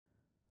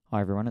Hi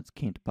everyone, it's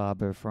Kent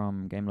Barber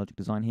from Game Logic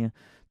Design here.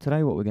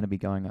 Today what we're going to be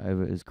going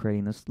over is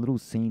creating this little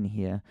scene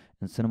here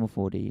in Cinema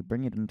 4D,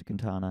 bringing it into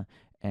Katana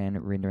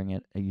and rendering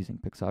it using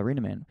Pixar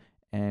RenderMan.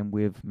 And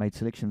we've made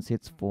selection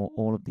sets for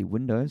all of the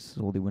windows.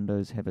 All the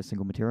windows have a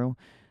single material.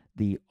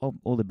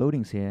 All the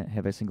buildings here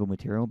have a single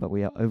material, but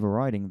we are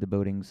overriding the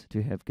buildings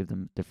to give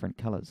them different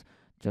colors.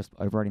 Just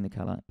overriding the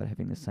color, but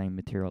having the same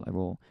material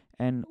overall.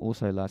 And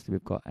also lastly,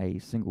 we've got a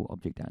single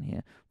object down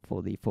here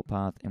for the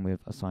footpath, and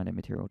we've assigned a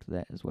material to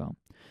that as well.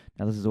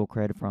 Now this is all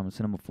created from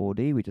Cinema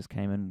 4D. We just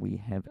came in, we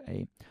have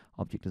a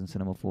object in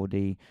Cinema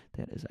 4D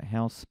that is a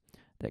house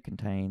that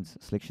contains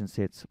selection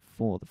sets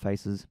for the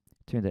faces,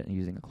 turned that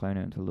using a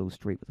cloner into a little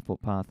street with a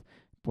footpath,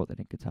 brought that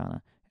in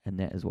Katana, and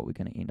that is what we're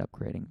going to end up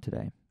creating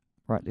today.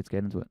 Right, let's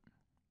get into it.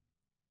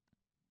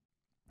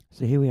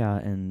 So here we are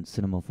in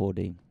Cinema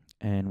 4D,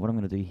 and what I'm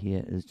going to do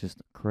here is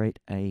just create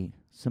a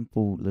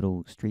simple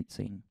little street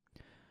scene.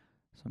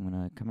 So I'm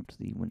going to come up to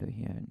the window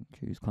here and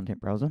choose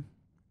Content Browser.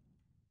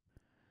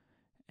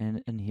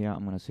 And in here,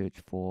 I'm going to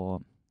search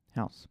for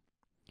house.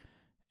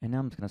 And now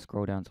I'm just going to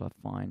scroll down until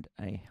I find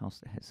a house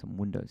that has some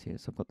windows here.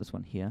 So I've got this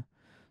one here.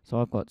 So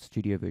I've got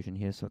Studio version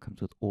here, so it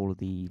comes with all of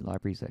the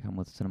libraries that come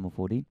with Cinema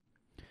 4D.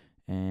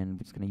 And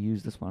we're just going to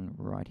use this one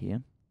right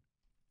here.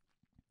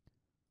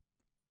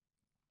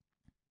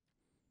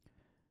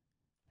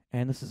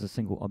 And this is a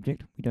single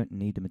object. We don't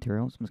need the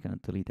material, so I'm just going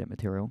to delete that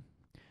material.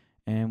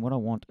 And what I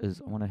want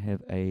is I want to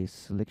have a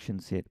selection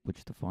set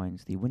which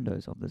defines the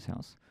windows of this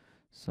house.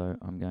 So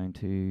I'm going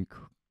to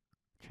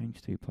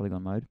change to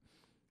polygon mode.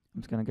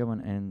 I'm just going to go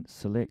in and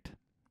select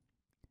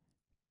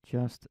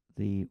just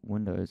the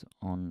windows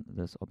on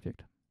this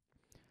object,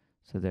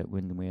 so that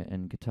when we're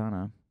in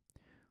Katana,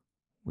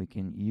 we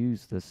can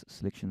use this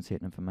selection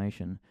set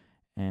information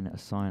and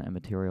assign a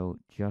material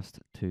just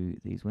to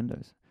these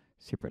windows,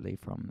 separately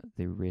from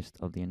the rest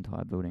of the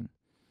entire building.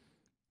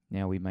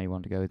 Now we may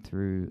want to go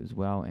through as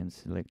well and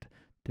select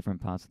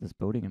different parts of this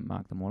building and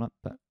mark them all up,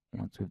 but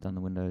once we've done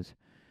the windows,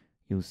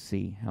 you'll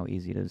see how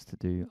easy it is to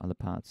do other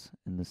parts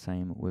in the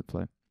same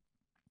workflow.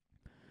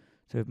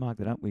 So we've marked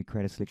it up. We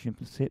create a selection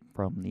set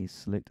from the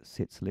select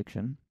set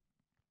selection,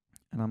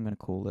 and I'm going to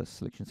call this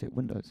selection set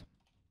windows.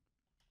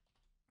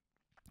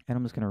 And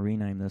I'm just going to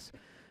rename this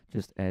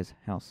just as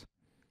house,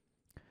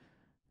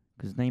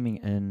 because naming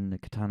in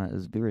Katana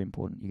is very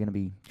important. You're going to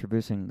be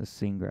traversing the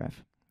scene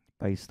graph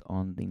based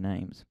on the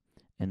names,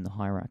 and the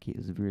hierarchy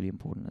is really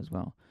important as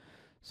well.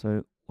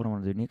 So what I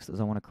want to do next is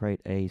I want to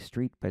create a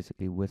street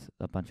basically with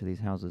a bunch of these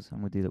houses.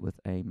 I'm going to do that with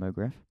a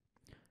MoGraph,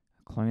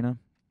 a cloner,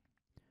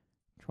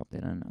 drop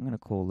that in. I'm going to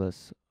call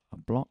this a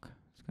block.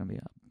 It's going to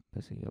be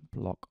basically a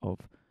block of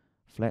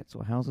flats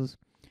or houses,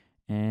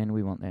 and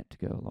we want that to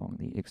go along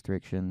the X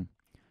direction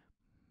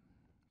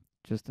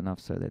just enough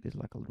so that there's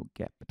like a little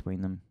gap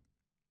between them.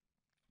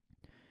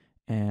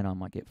 And I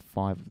might get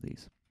 5 of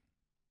these.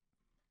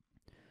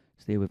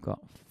 So there we've got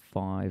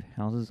 5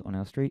 houses on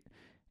our street.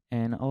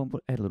 And I'll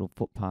add a little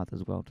footpath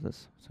as well to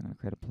this. So I'm going to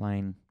create a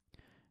plane,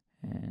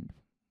 and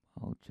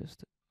I'll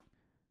just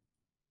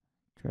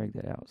drag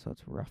that out so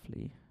it's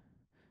roughly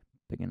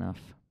big enough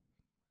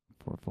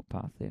for a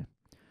footpath there.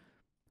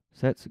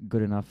 So that's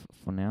good enough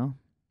for now.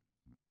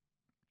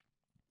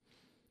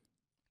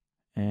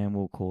 And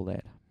we'll call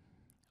that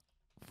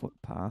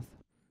footpath.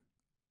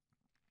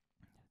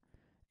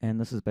 And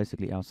this is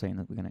basically our scene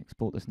that we're going to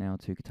export this now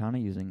to Katana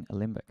using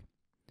Alembic.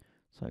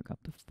 So go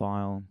up to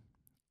File,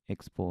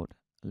 Export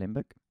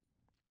Alembic,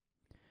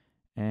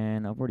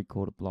 and I've already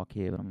called a block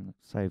here, but I'm going to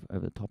save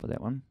over the top of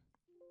that one.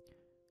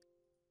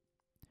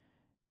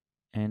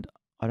 And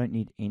I don't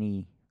need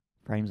any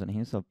frames on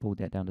here, so I've pulled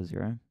that down to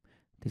 0.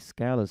 The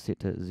scale is set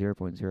to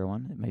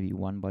 0.01. It may be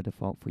 1 by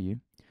default for you.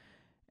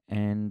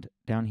 And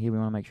down here we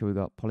want to make sure we've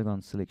got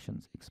polygon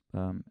selections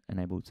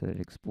enabled so that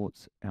it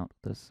exports out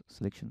this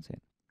selection set.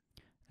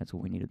 That's all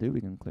we need to do.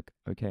 We can click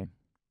OK.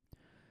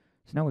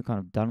 So now we're kind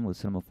of done with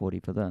Cinema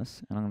 4D for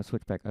this, and I'm going to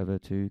switch back over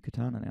to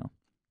Katana now.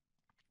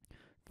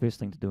 First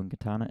thing to do in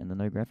Katana in the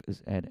node graph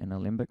is add an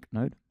Alembic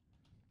node.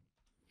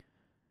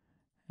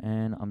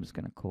 And I'm just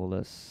going to call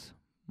this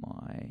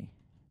my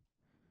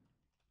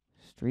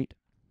street.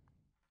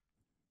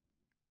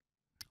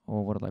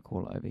 Or what did I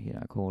call it over here?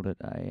 I called it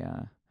I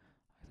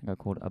think I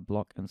called it a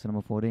block in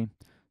Cinema 4D.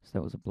 So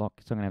that was a block.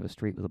 So I'm going to have a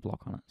street with a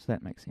block on it. So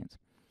that makes sense.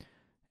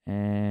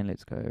 And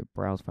let's go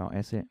browse file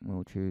asset, and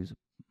we'll choose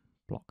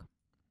block.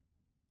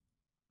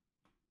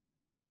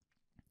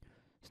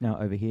 So now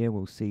over here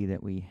we'll see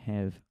that we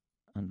have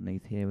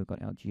underneath here we've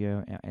got our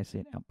geo, our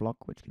asset, our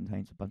block, which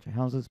contains a bunch of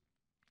houses,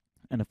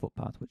 and a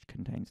footpath which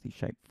contains the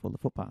shape for the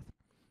footpath.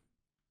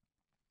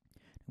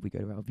 If we go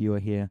to our viewer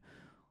here,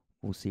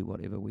 we'll see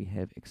whatever we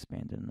have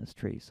expanded in this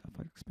tree. So if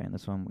I expand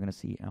this one, we're going to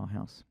see our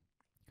house.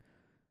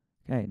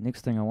 Okay,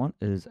 next thing I want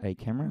is a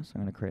camera. So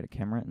I'm going to create a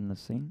camera in this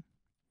scene.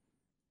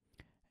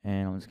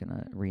 And I'm just going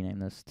to rename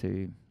this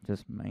to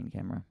just main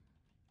camera.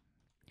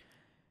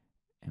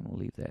 And we'll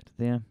leave that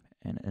there.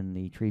 And in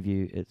the tree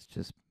view, it's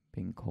just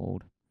been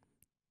called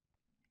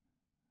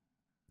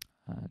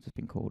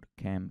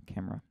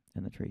camera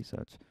in the tree, so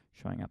it's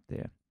showing up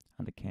there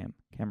under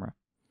camera.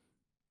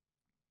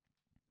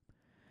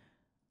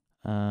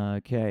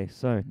 Okay,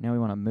 so now we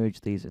want to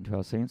merge these into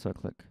our scene. So I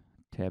click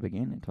tab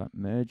again and type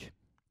merge.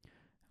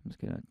 I'm just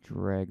going to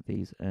drag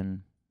these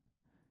in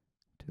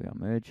to our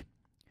merge,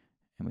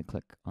 and we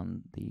click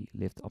on the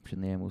left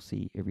option there, and we'll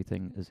see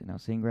everything is in our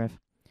scene graph.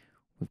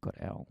 We've got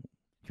our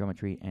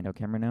geometry and our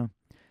camera now.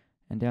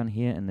 And down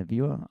here in the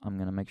viewer, I'm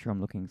going to make sure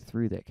I'm looking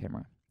through that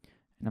camera.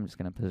 And I'm just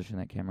going to position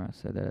that camera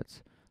so that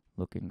it's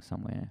looking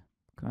somewhere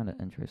kind of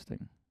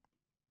interesting.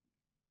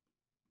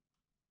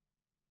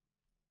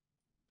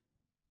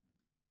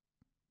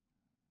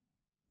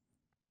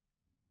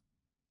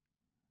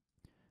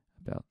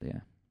 About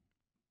there.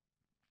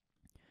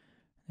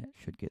 That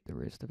should get the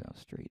rest of our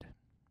street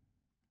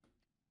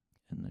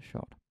in the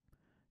shot.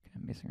 Okay,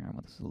 I'm messing around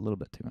with this a little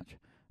bit too much.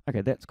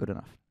 Okay, that's good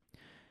enough.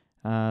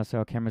 So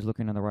our camera's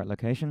looking in the right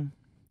location.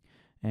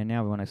 And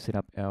now we want to set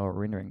up our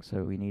rendering.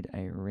 So we need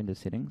a render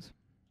settings.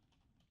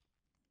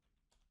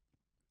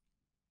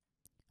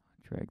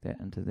 Drag that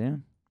into there.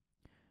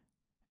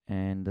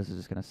 And this is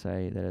just going to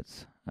say that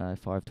it's a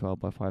 512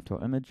 by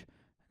 512 image.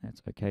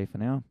 That's okay for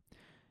now.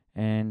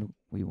 And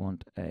we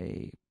want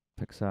a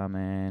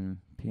Pixarman,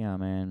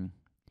 PRman,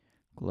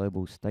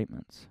 global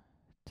statements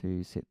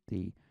to set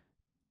the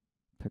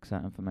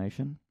Pixar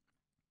information.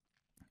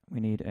 We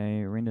need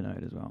a render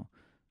node as well.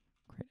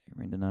 Create a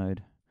render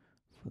node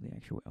for the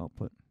actual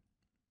output.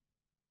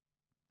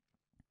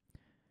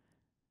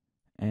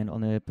 And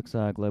on the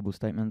Pixar global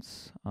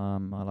statements, I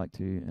like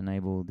to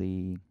enable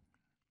the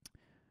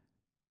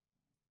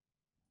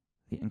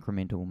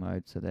incremental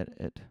mode so that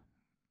it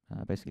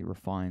basically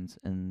refines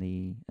in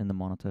the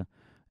monitor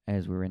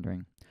as we're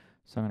rendering.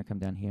 So I'm going to come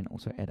down here and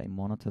also add a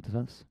monitor to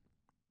this.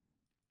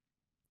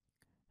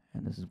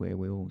 And this is where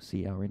we'll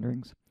see our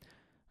renderings.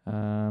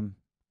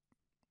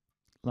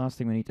 Last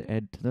thing we need to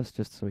add to this,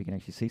 just so we can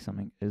actually see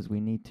something, is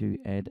we need to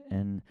add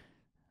in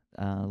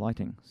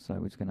lighting. So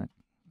we're just going to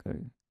go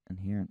in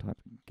here and type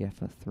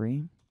Gaffer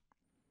 3.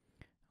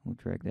 We'll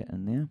drag that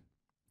in there.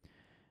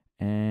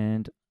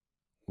 And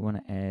we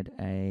want to add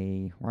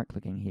a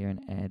right-clicking here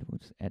and we'll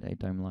just add a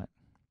dome light.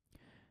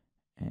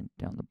 And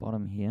down the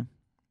bottom here,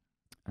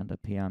 under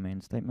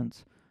PRman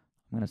statements,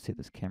 I'm going to set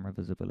this camera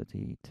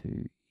visibility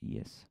to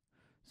yes,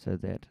 so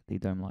that the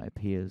dome light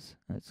appears.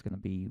 It's going to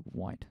be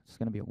white. It's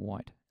going to be a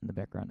white in the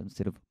background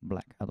instead of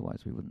black.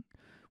 Otherwise, we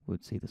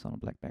would see this on a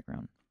black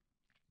background.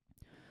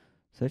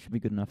 So that should be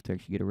good enough to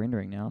actually get a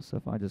rendering now. So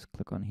if I just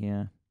click on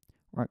here,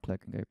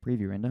 right-click and go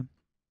Preview Render,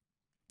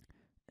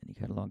 in the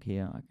catalog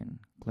here, I can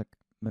click,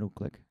 middle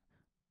click,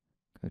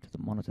 go to the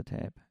Monitor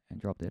tab and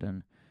drop that in,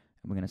 and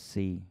we're going to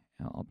see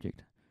our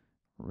object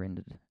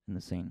rendered in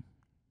the scene.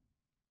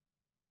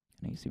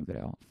 And you see we've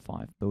got our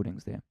 5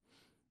 buildings there.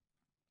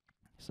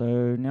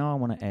 So now I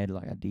want to add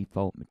like a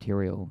default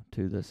material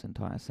to this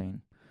entire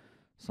scene.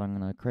 So I'm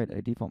going to create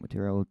a default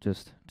material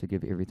just to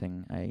give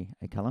everything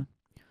a color.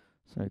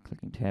 So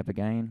clicking tab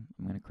again,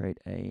 I'm going to create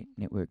a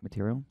network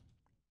material.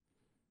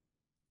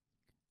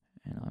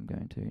 And I'm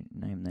going to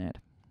name that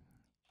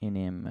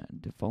NM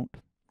default.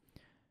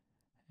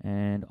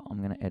 And I'm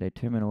going to add a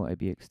terminal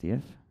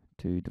ABXDF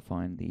to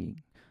define the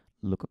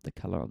look of the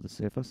color of the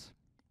surface.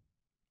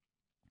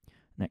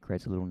 And that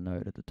creates a little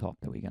node at the top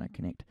that we're going to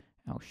connect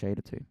our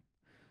shader to.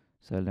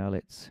 So now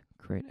let's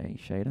create a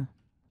shader.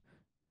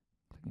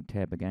 Clicking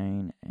tab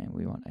again, and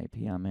we want a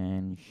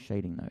PRman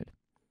shading node.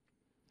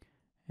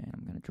 And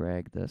I'm going to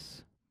drag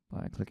this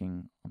by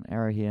clicking on the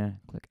arrow here,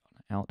 click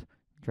on out,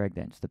 drag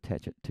that and just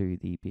attach it to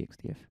the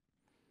BXDF.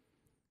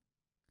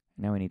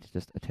 Now we need to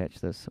just attach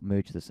this,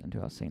 merge this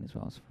into our scene as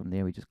well. So from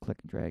there we just click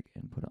and drag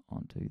and put it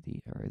onto the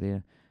arrow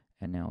there.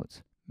 And now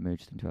it's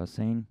merged into our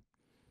scene.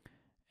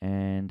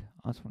 And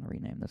I just want to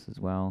rename this as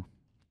well.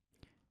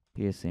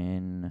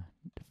 PSN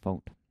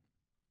default.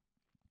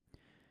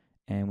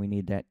 And we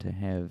need that to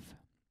have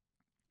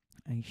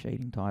a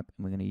shading type.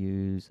 And we're going to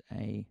use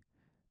a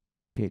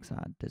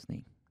Pixar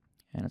Disney.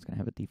 And it's going to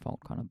have a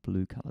default kind of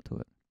blue color to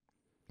it.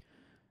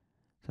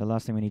 So the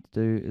last thing we need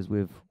to do is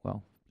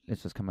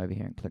let's just come over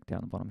here and click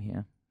down the bottom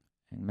here.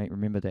 And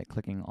remember that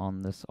clicking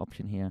on this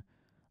option here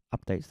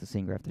updates the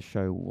scene graph to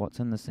show what's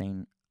in the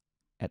scene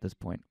at this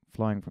point,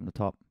 flowing from the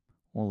top,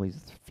 all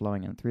these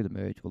flowing in through the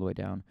merge all the way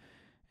down.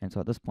 And so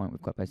at this point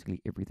we've got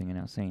basically everything in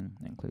our scene.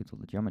 That includes all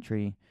the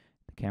geometry,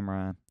 the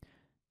camera,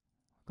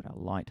 we've got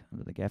our light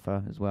under the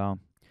gaffer as well,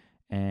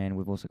 and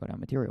we've also got our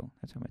material.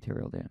 That's our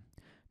material there.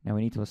 Now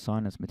we need to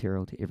assign this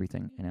material to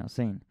everything in our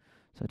scene.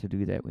 So to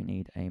do that we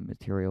need a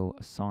material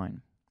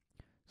assign.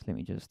 So let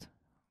me just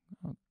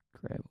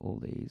grab all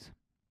these,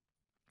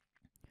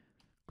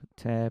 click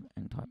tab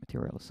and type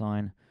material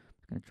assign.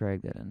 I'm going to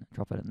drag that in,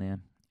 drop it in there,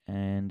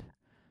 and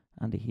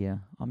under here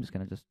I'm just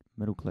going to just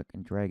middle click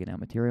and drag in our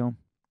material,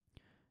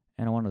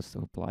 and I want this to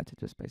apply to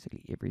just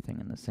basically everything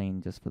in the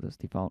scene just for this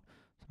default.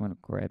 So I'm going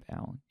to grab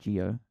our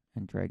geo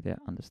and drag that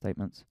under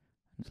statements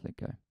and just let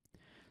go.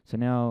 So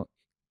now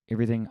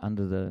everything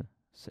under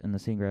in the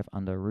scene graph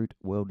under root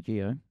world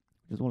geo,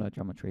 which is all our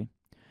geometry,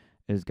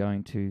 is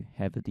going to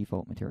have the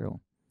default material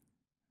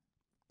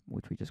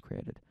which we just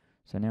created.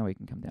 So now we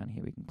can come down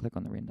here, we can click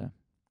on the render,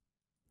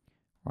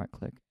 right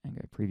click and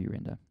go preview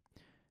render.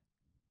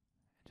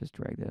 Just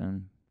drag that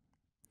in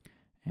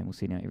and we'll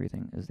see now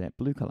everything is that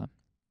blue color.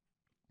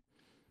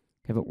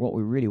 Okay, but what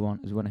we really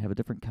want is we want to have a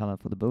different color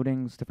for the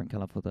buildings, different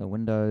color for the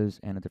windows,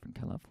 and a different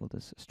color for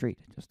this street,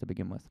 just to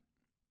begin with.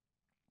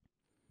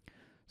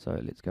 So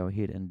let's go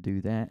ahead and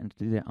do that. And to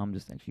do that, I'm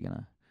just actually going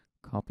to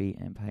copy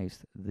and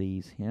paste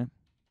these here.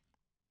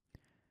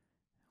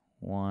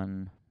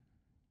 1,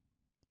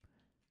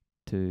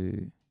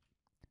 2,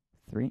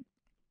 3.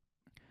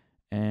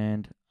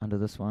 And under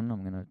this one,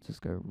 I'm going to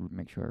just go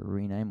make sure I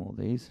rename all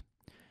these.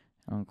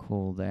 And I'll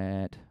call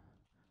that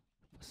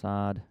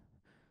facade,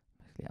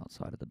 basically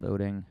outside of the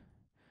building.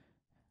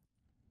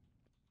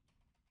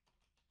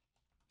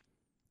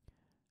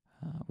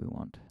 We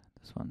want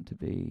this one to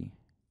be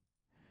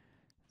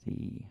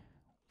the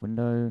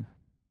window.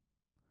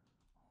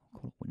 I'll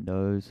call it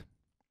windows.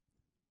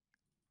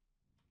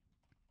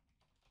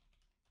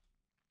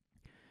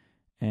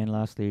 And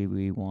lastly,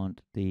 we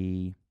want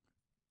the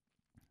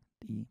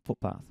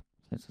footpath.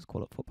 So let's just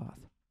call it footpath.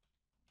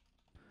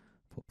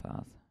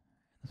 Footpath.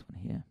 This one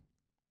here.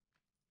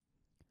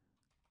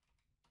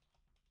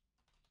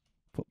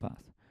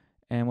 Footpath.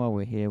 And while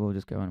we're here, we'll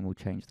just go and we'll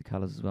change the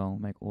colors as well.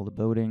 Make all the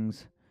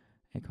buildings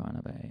a kind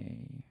of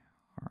a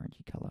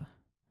orangey color.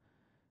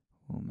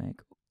 We'll make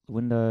the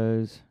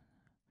windows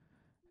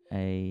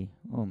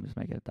we'll just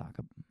make it a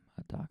darker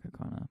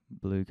kind of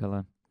blue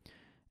color.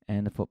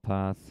 And the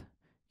footpath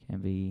can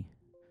be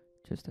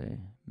just a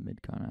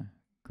mid kind of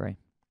grey.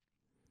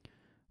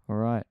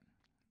 Alright,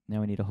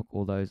 now we need to hook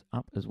all those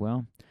up as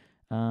well.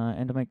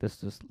 And to make this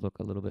just look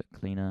a little bit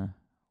cleaner,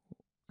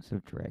 instead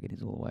of dragging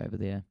it all the way over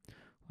there,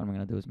 what I'm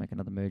going to do is make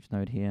another merge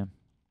node here.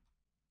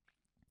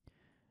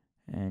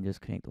 And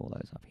just connect all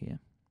those up here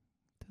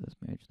to this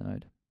merge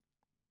node.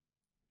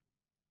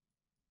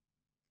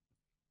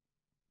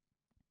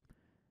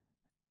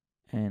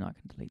 And I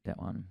can delete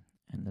that one,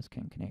 and this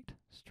can connect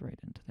straight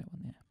into that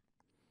one there.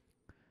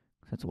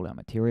 So that's all our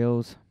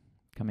materials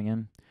coming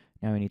in.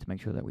 Now we need to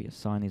make sure that we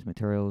assign these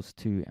materials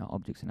to our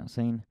objects in our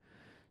scene.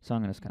 So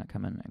I'm just going to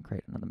come in and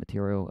create another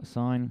material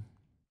assign.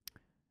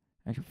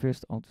 Actually,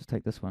 first I'll just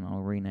take this one.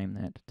 I'll rename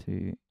that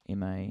to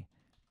MA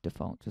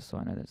default, just so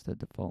I know that's the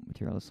default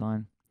material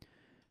assign.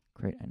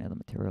 Create another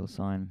material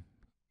assign,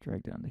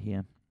 drag it under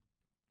here.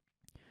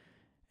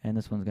 And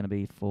this one's going to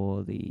be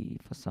for the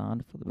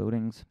facade for the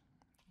buildings.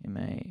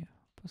 MA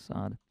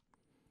facade.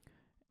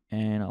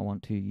 And I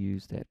want to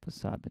use that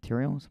facade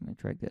material, so I'm going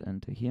to drag that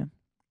into here.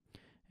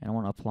 And I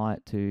want to apply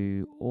it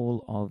to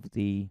all of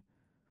the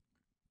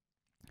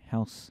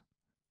houses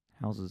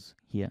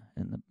here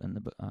in the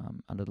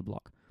under the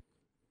block.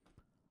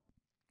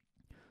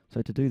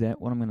 So to do that,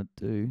 what I'm going to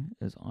do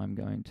is I'm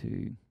going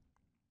to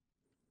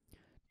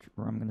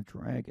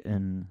drag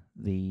in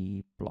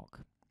the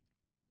block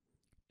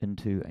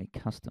into a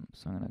custom.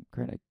 So I'm going to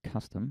create a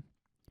custom,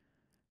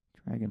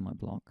 drag in my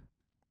block.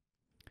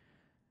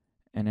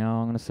 And now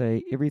I'm going to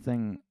say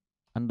everything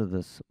under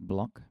this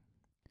block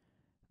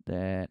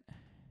that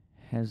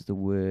has the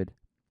word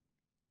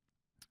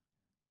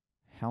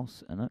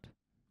house in it,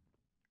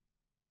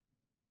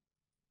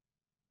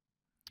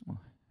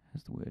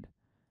 has the word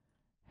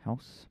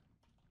house,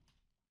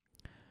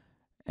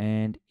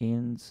 and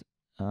ends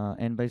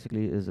and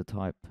basically is a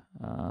type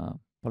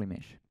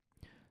polymesh.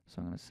 So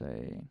I'm going to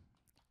say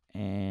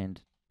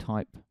and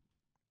type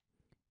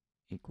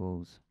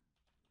equals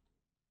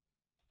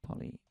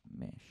polymesh.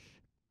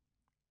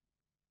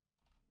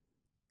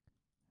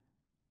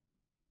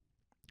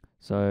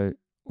 So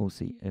we'll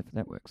see if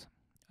that works.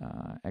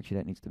 Actually,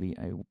 that needs to be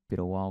a bit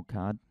of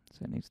wildcard.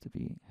 So it needs to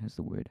be, has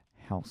the word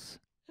house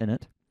in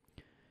it,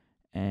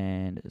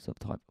 and it's of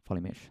type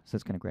polymesh. So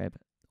it's going to grab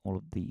all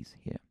of these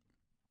here.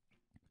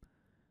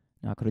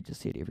 Now I could have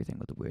just said everything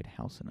with the word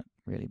house in it,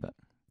 really, but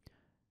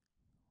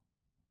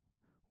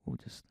we'll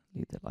just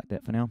leave that like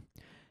that for now.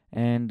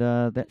 And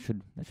that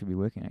should be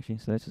working actually.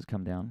 So let's just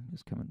come down,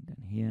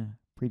 down here,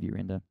 preview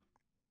render.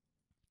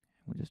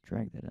 We'll just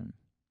drag that in.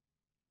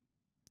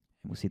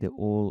 And we'll see that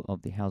all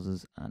of the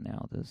houses are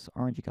now this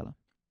orangey color.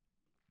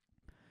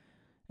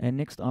 And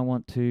next I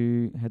want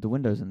to have the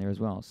windows in there as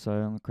well. So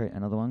I'm going to create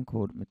another one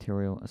called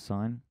material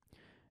assign.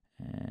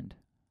 And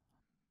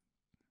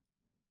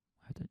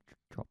I have to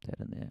drop that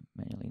in there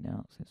manually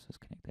now. So let's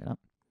just connect that up.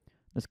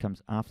 This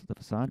comes after the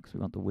facade because we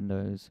want the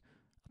windows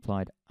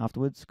applied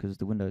afterwards, because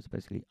the windows are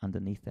basically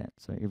underneath that.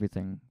 So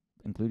everything,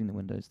 including the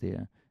windows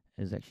there,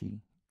 is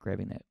actually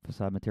grabbing that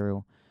facade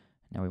material.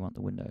 Now we want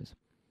the windows.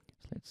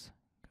 So let's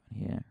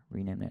here,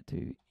 rename that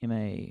to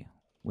MA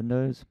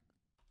Windows,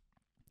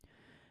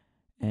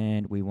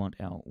 and we want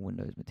our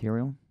Windows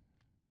material,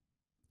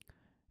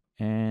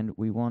 and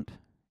we want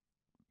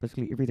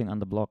basically everything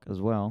under block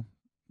as well,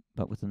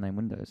 but with the name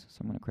Windows. So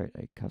I'm going to create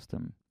a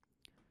custom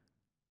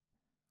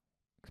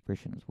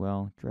expression as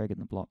well, drag in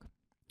the block,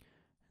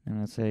 and I'm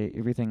going to say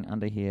everything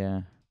under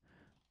here,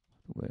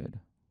 the word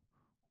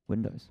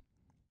Windows.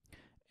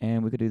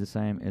 And we could do the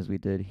same as we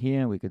did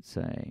here. We could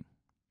say,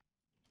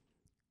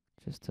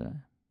 just to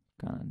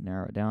kind of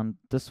narrow it down.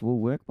 This will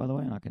work, by the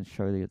way, and I can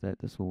show you that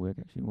this will work.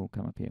 Actually, we'll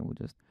come up here. We'll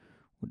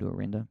do a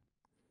render,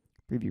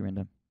 preview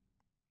render.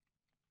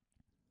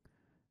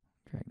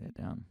 Drag that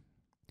down.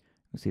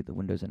 We'll see that the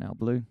windows are now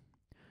blue,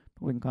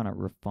 but we can kind of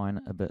refine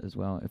it a bit as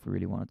well if we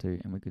really wanted to,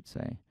 and we could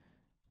say,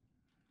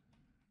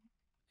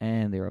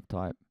 and they're of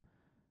type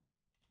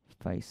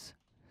face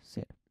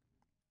set,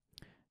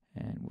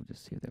 and we'll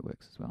just see if that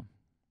works as well.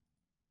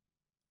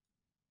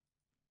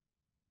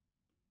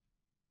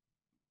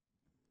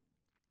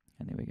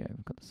 And there we go,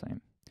 we've got the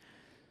same.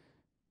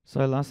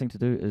 So last thing to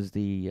do is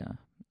the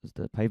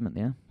pavement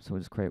there. So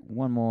we'll just create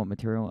one more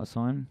material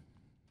assign,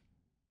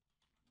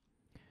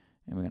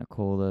 and we're going to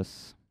call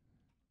this,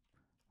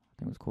 I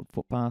think it was called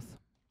footpath.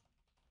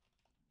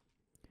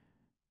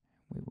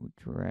 We will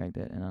drag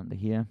that in under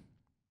here.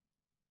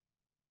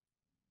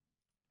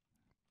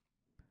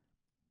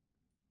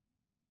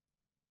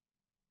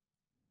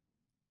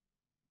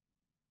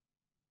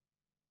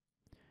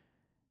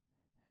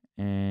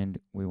 And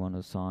we want to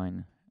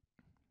assign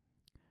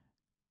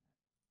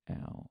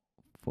our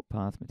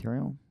footpath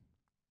material.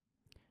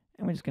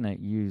 And we're just going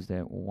to use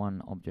that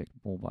one object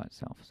all by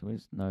itself. So we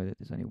just know that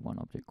there's only one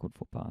object called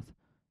footpath.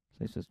 So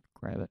let's just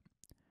grab it.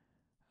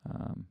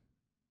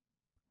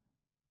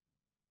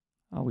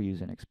 I will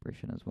use an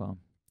expression as well.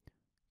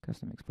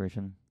 Custom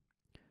expression.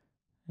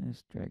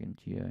 Let's drag in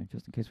geo,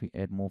 just in case we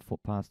add more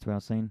footpaths to our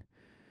scene.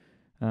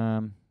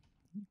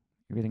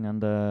 Everything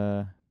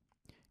under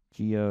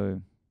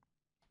geo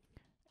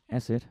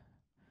asset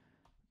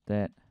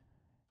that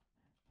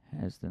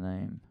has the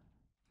name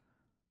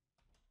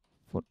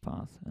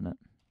footpath in it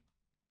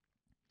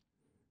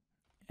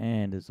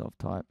and is of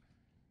type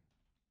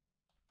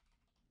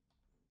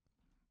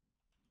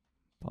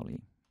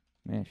poly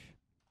mesh.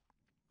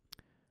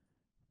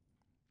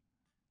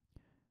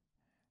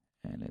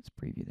 And let's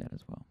preview that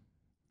as well.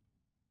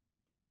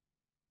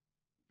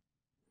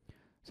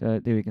 So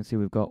there we can see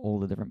we've got all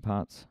the different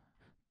parts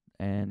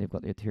and they've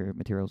got the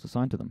materials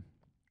assigned to them.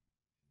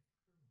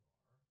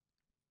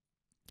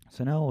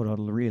 So now what I'd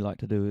really like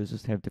to do is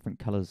just have different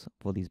colors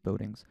for these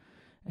buildings.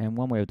 And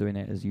one way of doing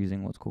that is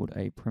using what's called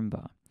a prim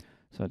bar.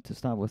 So to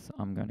start with,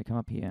 I'm going to come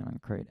up here and I'm going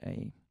to create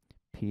a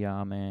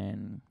PR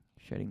man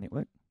shading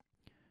network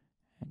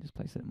and just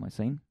place it in my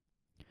scene.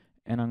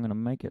 And I'm going to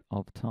make it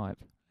of type,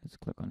 let's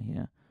click on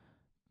here,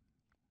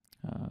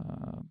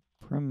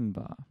 prim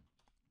bar.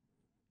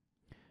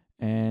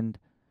 And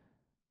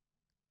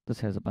this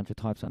has a bunch of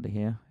types under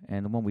here.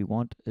 And the one we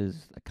want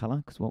is a color,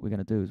 because what we're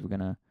going to do is we're going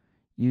to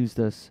use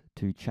this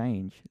to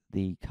change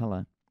the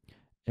color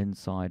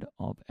inside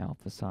of our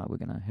facade. We're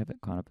going to have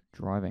it kind of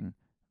driving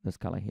this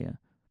color here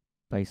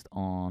based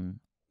on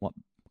what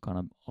kind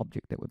of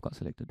object that we've got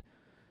selected.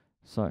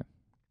 So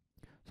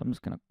I'm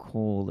just going to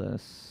call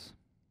this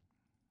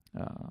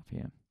up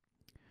here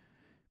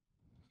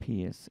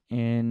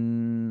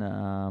PSN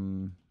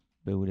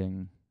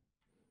building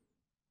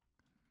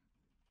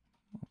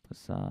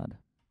facade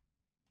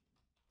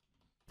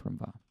prim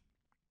bar.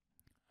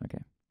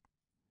 Okay.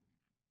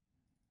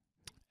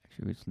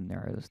 Actually, we just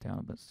narrow this down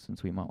a bit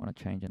since we might want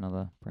to change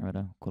another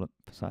parameter. Call it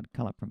facade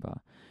color prim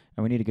bar.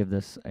 And we need to give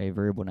this a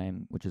variable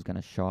name which is going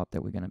to show up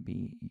that we're going to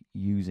be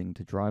using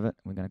to drive it.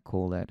 We're going to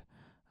call that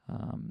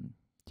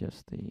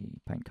just the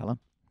paint color.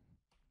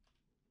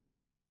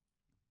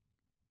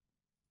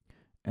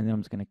 And then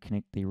I'm just going to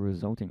connect the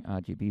resulting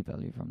RGB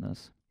value from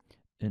this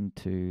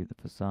into the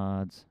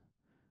facade's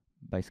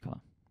base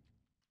color.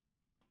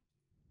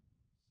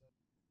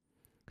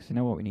 So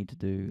now what we need to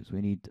do is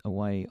we need a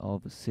way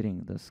of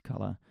setting this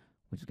color,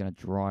 which is going to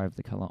drive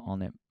the color on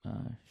that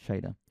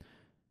shader.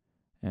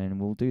 And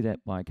we'll do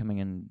that by coming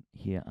in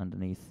here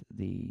underneath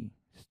the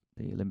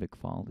Limbic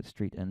file, the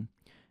street in,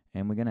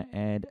 and we're going to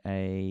add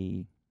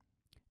a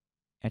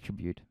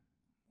attribute.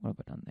 What have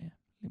I done there?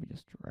 Let me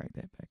just drag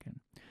that back in.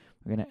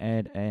 We're going to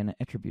add an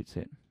attribute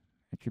set,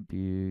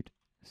 and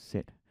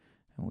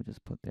we'll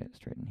just put that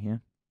straight in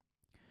here.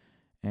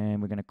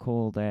 And we're going to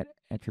call that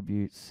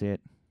attribute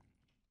set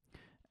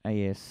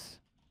AS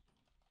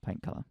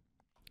paint color,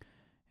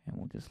 and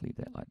we'll just leave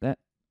that like that.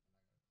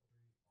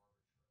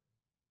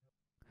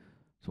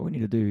 So what we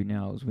need to do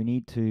now is we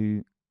need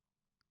to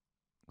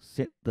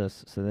set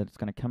this so that it's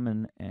going to come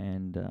in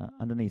and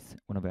underneath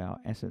one of our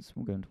assets,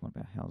 we'll go into one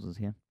of our houses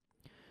here,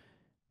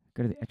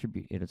 go to the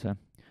attribute editor,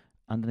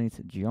 underneath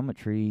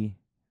geometry,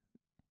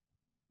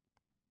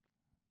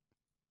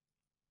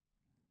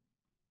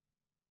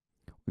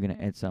 we're going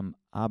to add some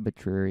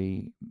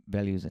arbitrary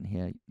values in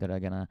here that are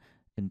going to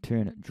in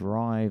turn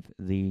drive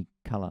the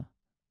color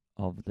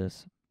of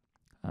this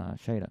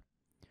shader.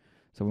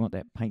 So we want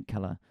that paint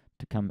color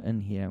to come in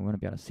here. We want to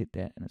be able to set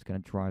that, and it's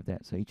going to drive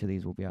that. So each of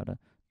these will be able to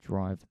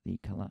drive the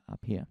color up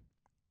here.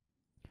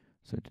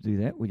 So to do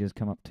that, we just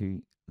come up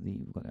to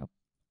we've got our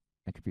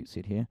attribute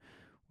set here.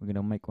 We're going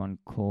to make one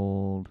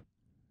called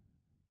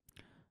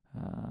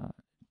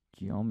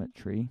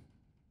geometry.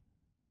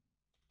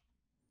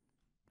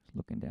 Just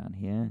looking down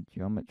here,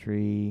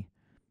 geometry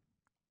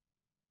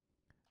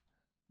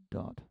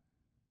dot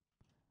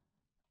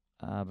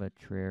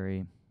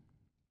arbitrary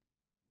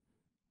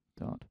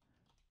dot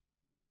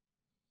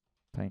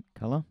paint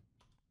color.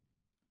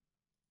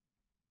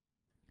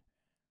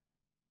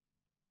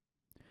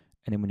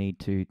 And then we need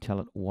to tell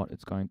it what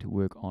it's going to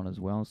work on as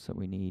well. So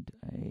we need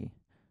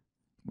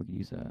we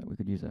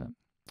could use a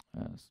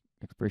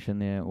expression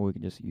there, or we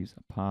can just use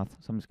a path.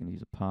 So I'm just going to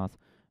use a path.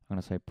 I'm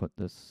going to say put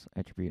this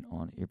attribute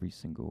on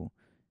everything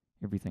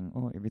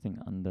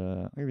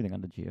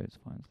under geo is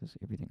fine. So this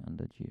everything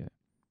under geo.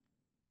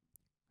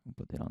 We'll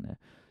put that on there.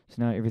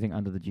 So now everything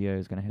under the geo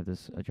is going to have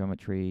this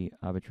geometry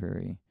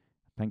arbitrary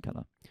paint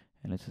color.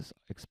 And let's just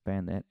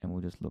expand that, and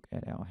we'll just look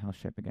at our house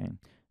shape again.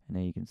 And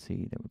there you can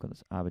see that we've got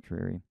this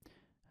arbitrary,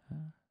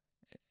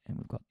 and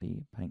we've got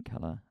the paint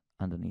color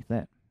underneath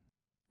that.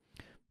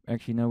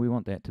 Actually, no, we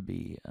want that to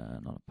be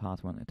not a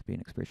path, we want that to be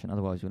an expression.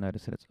 Otherwise, you'll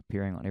notice that it's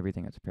appearing on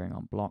everything. It's appearing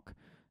on block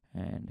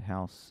and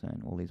house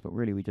and all these, but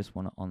really we just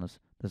want it on this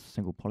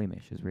single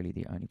polymesh is really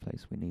the only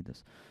place we need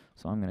this.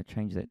 So I'm going to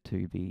change that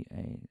to be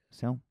a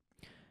cell,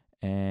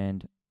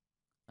 and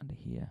under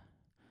here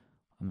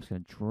I'm just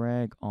going to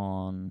drag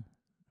on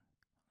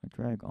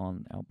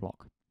our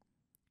block.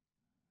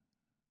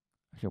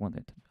 Actually, I want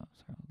that to,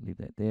 sorry, I'll leave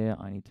that there.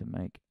 I need to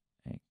make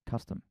a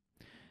custom,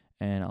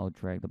 and I'll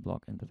drag the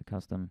block into the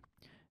custom,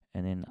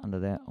 and then under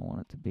that I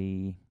want it to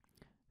be,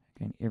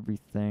 again,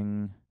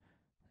 everything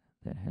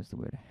that has the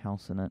word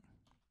house in it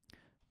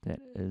that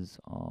is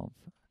of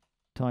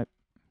type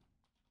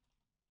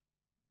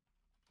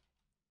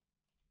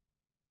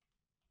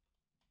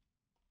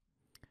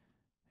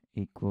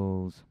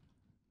equals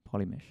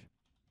polymesh.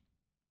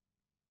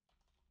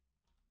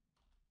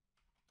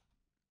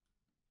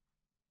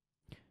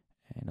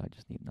 And I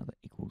just need another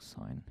equal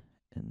sign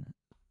in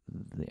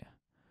there.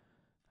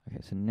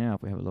 Okay, so now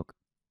if we have a look,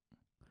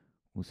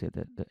 we'll see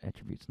that the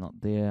attribute's not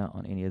there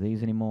on any of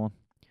these anymore.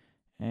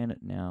 And it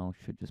now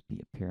should just be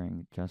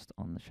appearing just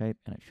on the shape,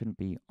 and it shouldn't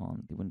be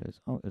on the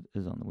windows. Oh, it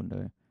is on the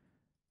window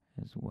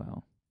as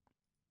well.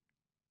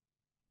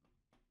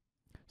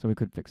 So we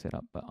could fix that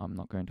up, but I'm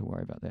not going to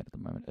worry about that at the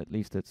moment. At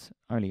least it's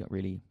only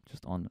really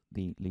just on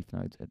the leaf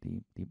nodes at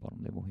the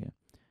bottom level here,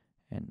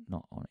 and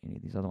not on any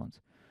of these other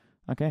ones.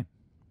 Okay.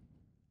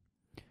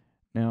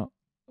 Now,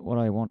 what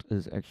I want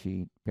is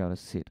actually be able to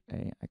set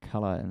a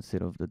color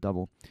instead of the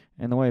double.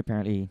 And the way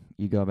apparently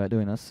you go about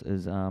doing this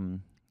is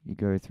you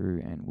go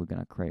through, and we're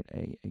going to create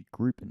a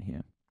group in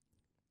here.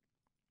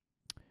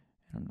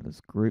 And under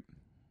this group,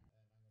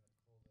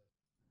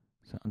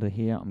 so under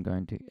here I'm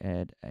going to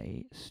add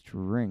a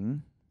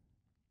string,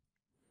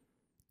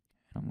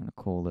 and I'm going to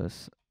call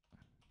this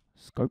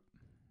scope.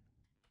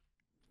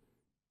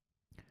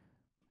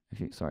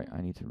 Actually, sorry,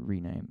 I need to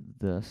rename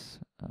this.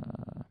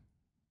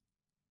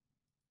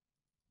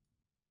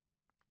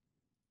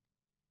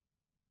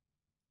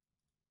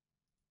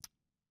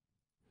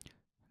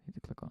 Need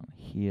to click on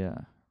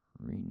here,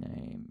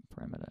 rename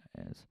parameter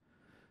as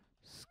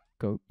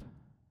scope,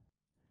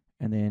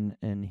 and then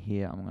in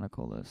here I'm going to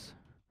call this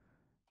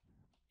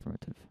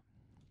primitive.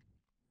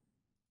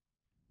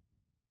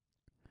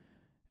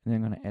 And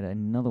then I'm going to add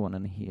another one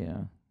in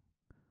here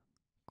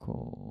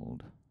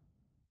called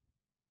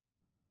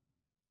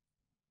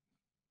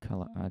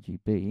color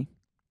RGB,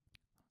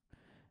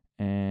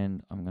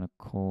 and I'm going to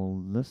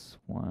call this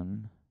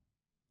one,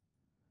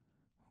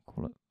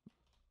 call it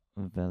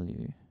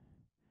value.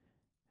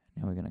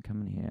 Now we're going to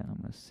come in here, and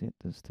I'm going to set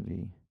this to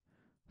be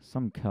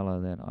some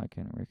color that I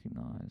can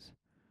recognize.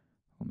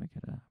 We'll make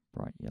it a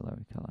bright yellow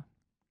color.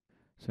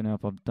 So now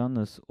if I've done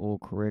this all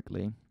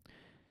correctly,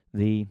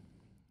 the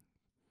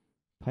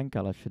paint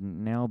color should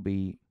now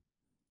be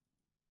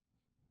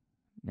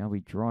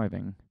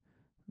driving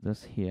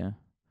this here.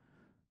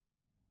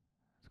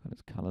 It's got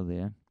its color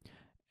there,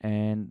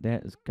 and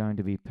that is going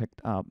to be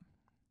picked up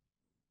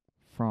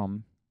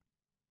from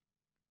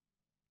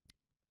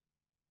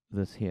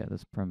this here,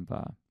 this prim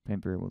var,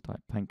 paint variable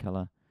type paint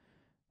color.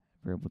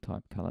 Variable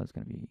type color is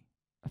going to be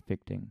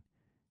affecting,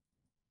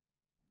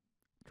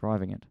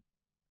 driving it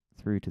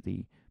through to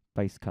the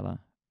base color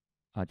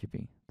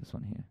RGB, this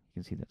one here. You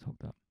can see that's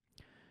hooked up.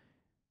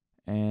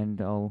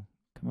 And I'll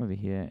come over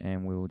here,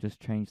 and we'll just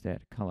change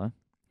that color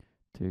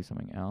to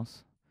something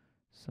else.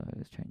 So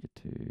let's change it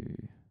to,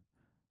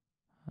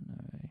 I don't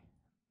know,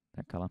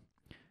 that color.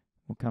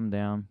 We'll come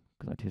down,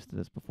 because I tested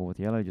this before with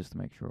yellow just to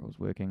make sure it was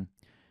working.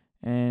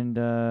 And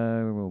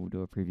we'll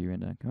do a preview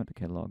render. Go to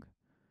catalog,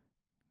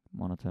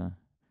 monitor,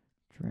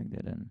 drag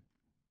that in.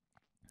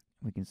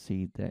 We can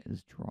see that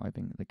is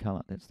driving the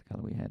color. That's the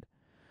color we had.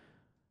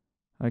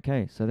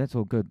 Okay, so that's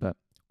all good, but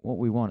what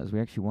we want is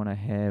we actually want to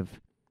have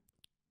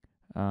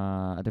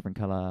a different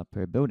color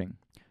per building.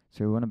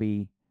 So we want to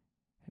be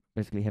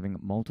basically having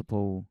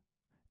multiple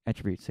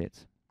attribute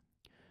sets.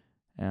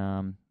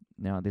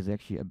 Now there's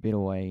actually a better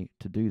way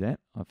to do that,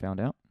 I found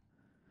out.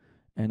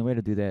 And the way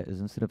to do that is,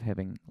 instead of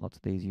having lots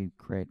of these, you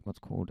create what's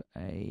called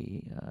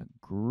a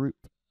group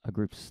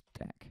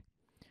stack.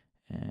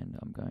 And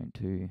I'm going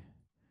to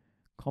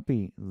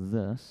copy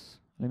this.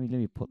 Let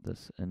me put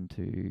this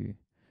into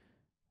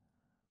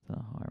the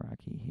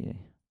hierarchy here.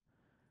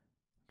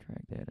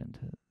 Drag that into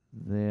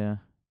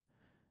there.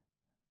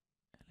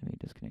 Let me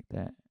disconnect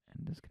that, and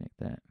can disconnect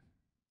that.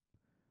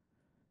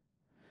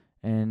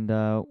 And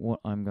what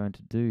I'm going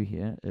to do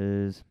here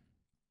is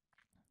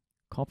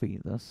copy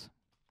this,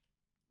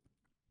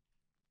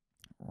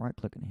 right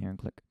click in here and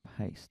click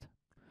paste.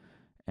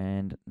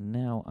 And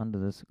now under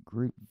this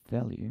group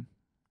value,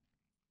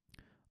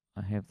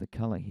 I have the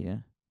color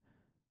here.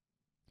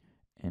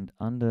 And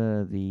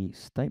under the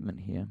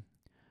statement here,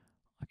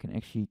 I can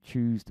actually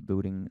choose the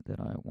building that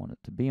I want it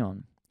to be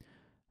on.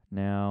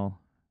 Now,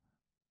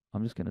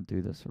 I'm just going to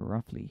do this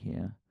roughly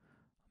here.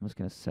 I'm just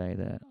going to say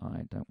that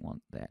I don't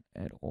want that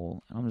at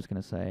all. And I'm just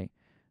going to say,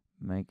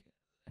 make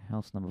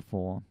house number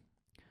 4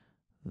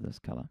 this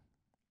color.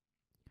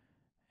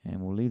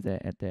 And we'll leave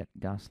that at that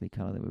ghastly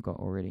color that we've got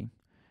already.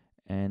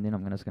 And then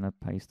I'm just going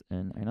to paste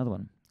in another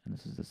one. And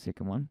this is the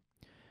second one.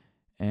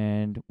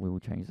 And we will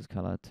change this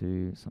color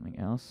to something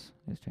else.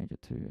 Let's change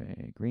it to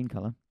a green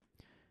color.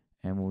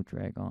 And we'll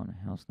drag on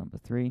house number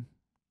 3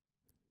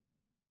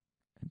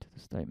 into the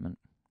statement.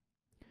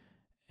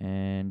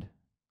 And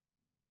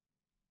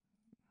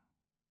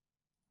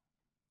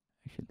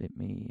actually, let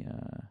me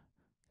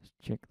just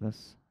check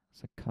this.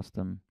 It's a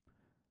custom.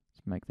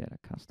 Let's make that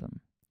a custom.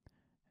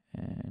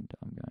 And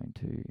I'm going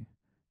to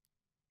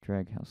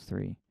drag house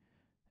 3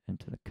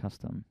 into the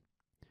custom.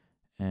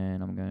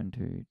 And I'm going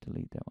to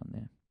delete that one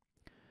there.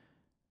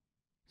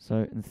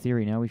 So in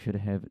theory now we should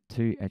have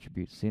 2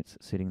 attribute sets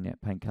setting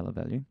that paint color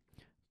value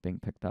being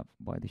picked up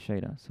by the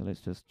shader. So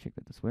let's just check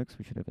that this works.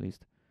 We should have at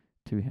least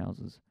 2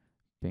 houses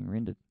being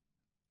rendered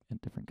in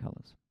different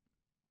colors.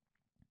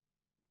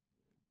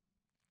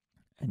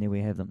 And there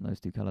we have them. Those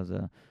 2 colors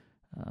are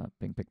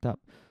being picked up.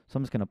 So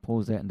I'm just going to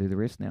pause that and do the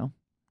rest now.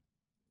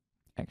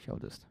 Actually,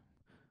 I'll just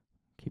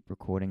keep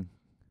recording.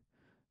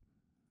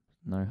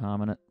 No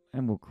harm in it.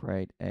 And we'll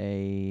create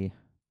a...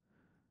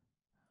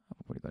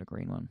 I've already got a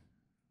green one.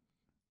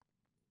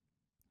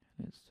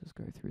 Let's just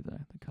go through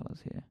the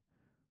colors here.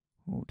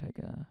 We'll take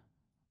a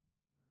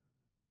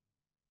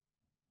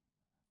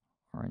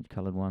orange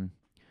colored one.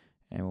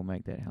 And we'll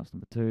make that house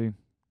number 2.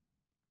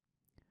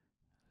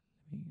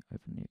 Let me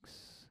open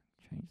next.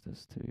 Change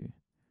this to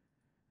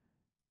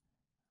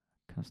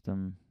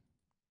custom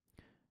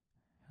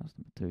house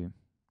number 2.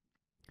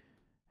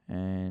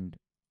 And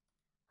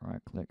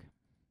right click,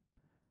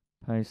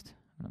 paste.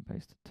 I'm going to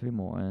paste 2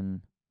 more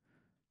in.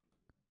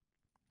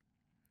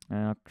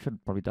 And I should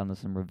have probably done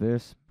this in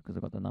reverse because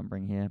I've got the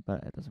numbering here,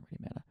 but it doesn't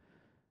really matter.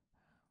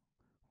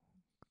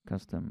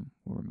 Custom,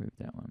 we'll remove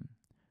that one.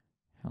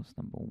 House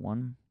number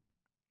 1.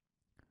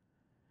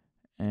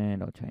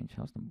 And I'll change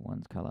house number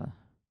 1's color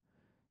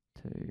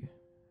to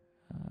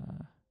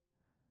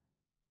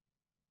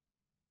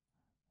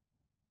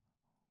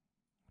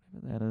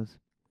whatever that is.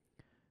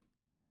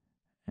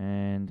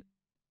 And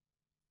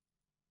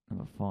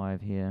number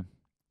 5 here.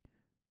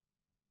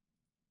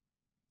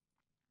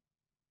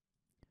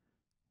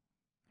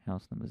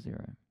 House number 0.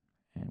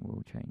 And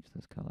we'll change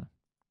this color.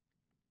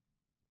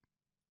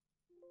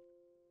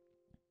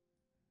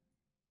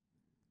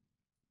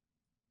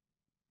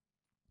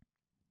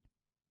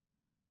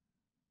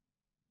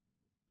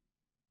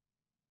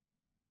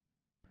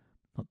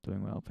 Not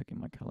doing well picking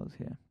my colors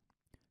here.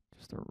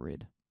 Just a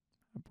red,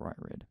 a bright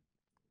red,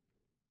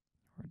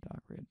 or a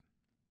dark red.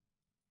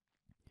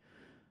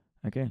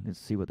 Okay, let's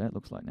see what that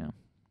looks like now.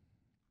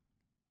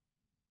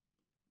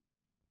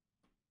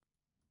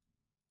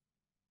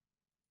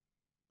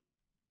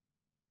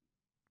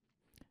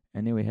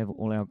 And there we have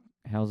all our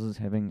houses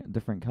having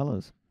different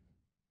colors.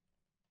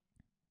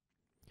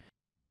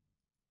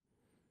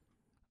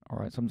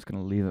 Alright, so I'm just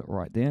going to leave it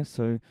right there.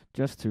 So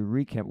just to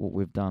recap what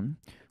we've done,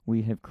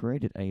 we have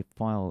created a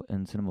file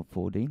in Cinema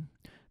 4D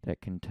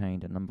that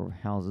contained a number of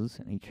houses,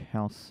 and each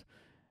house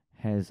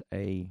has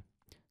a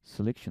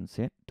selection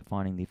set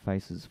defining the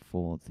faces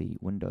for the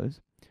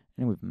windows.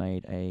 And we've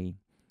made a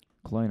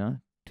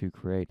cloner to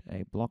create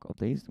a block of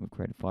these. We've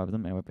created 5 of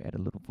them, and we've added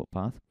a little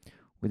footpath.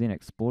 We then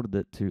exported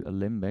it to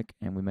Alembic,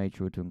 and we made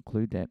sure to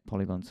include that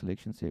polygon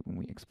selection set when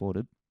we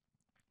exported.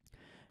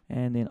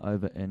 And then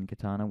over in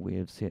Katana, we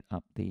have set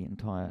up the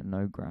entire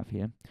node graph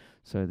here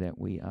so that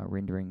we are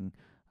rendering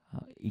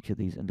each of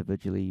these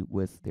individually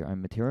with their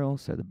own material.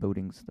 So the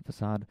buildings, the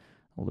facade,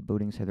 all the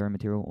buildings have their own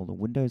material, all the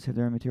windows have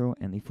their own material,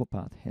 and the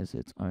footpath has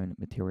its own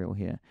material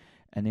here.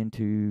 And then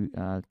to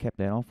cap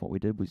that off, what we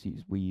did was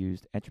we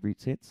used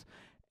attribute sets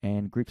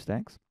and group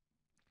stacks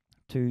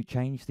to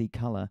change the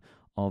color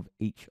of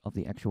each of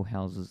the actual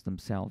houses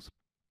themselves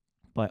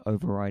by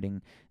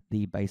overriding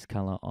the base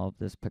color of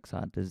this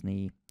Pixar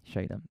Disney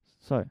shader.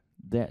 So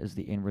that is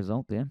the end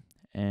result there,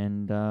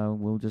 and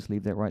we'll just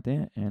leave that right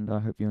there, and I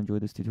hope you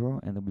enjoyed this tutorial,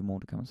 and there'll be more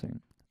to come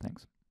soon.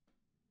 Thanks.